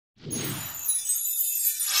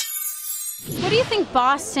do you think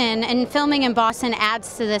Boston and filming in Boston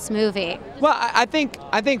adds to this movie? Well, I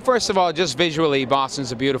think first of all, just visually,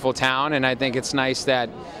 Boston's a beautiful town, and I think it's nice that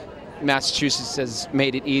Massachusetts has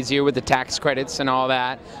made it easier with the tax credits and all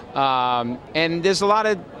that. And there's a lot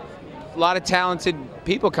of talented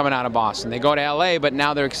people coming out of Boston. They go to LA, but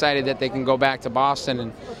now they're excited that they can go back to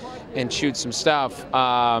Boston and shoot some stuff.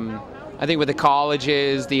 I think with the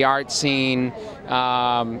colleges, the art scene,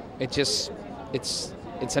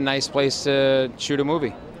 it's a nice place to shoot a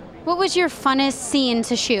movie. What was your funnest scene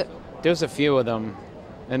to shoot? There's a few of them,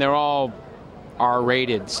 and they're all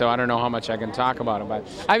R-rated, so I don't know how much I can talk about them. But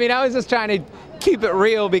I mean, I was just trying to keep it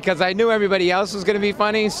real because I knew everybody else was going to be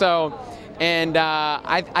funny. So, and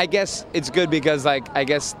I guess it's good because, like, I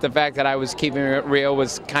guess the fact that I was keeping it real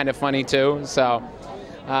was kind of funny too. So,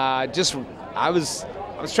 I was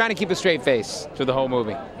trying to keep a straight face through the whole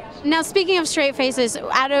movie. Now, speaking of straight faces,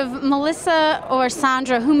 out of Melissa or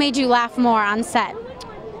Sandra, who made you laugh more on set?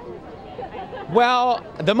 Well,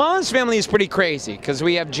 the Mullins family is pretty crazy because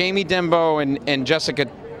we have Jamie Dembo and Jessica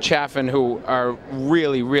Chaffin, who are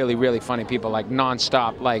really, really, really funny people, like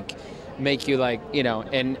nonstop, like make you like, you know,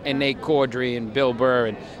 and Nate Cordry and Bill Burr.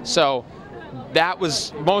 And so that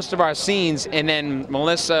was most of our scenes. And then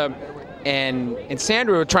Melissa and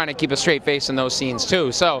Sandra were trying to keep a straight face in those scenes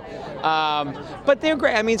too. So, but they're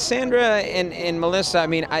great. I mean, Sandra and Melissa, I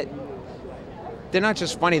mean, they're not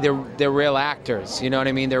just funny, they're real actors, you know what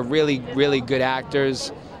I mean? They're really, really good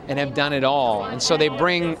actors and have done it all. And so they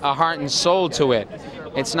bring a heart and soul to it.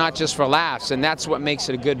 It's not just for laughs, and that's what makes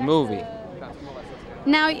it a good movie.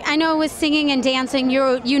 Now, I know with singing and dancing,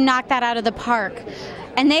 you knocked that out of the park.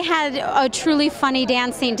 And they had a truly funny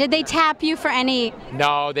dance scene. Did they tap you for any?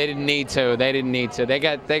 No, they didn't need to. They didn't need to. They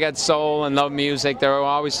got soul and love music. They were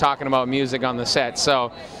always talking about music on the set.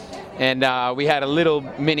 So, and we had a little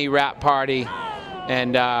mini rap party,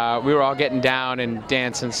 and we were all getting down and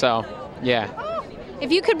dancing. So, yeah.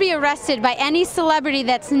 If you could be arrested by any celebrity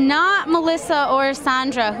that's not Melissa or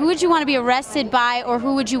Sandra, who would you want to be arrested by, or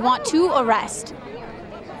who would you want to arrest?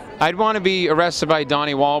 I'd want to be arrested by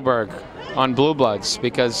Donnie Wahlberg on Blue Bloods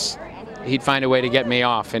because he'd find a way to get me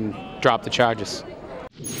off and drop the charges.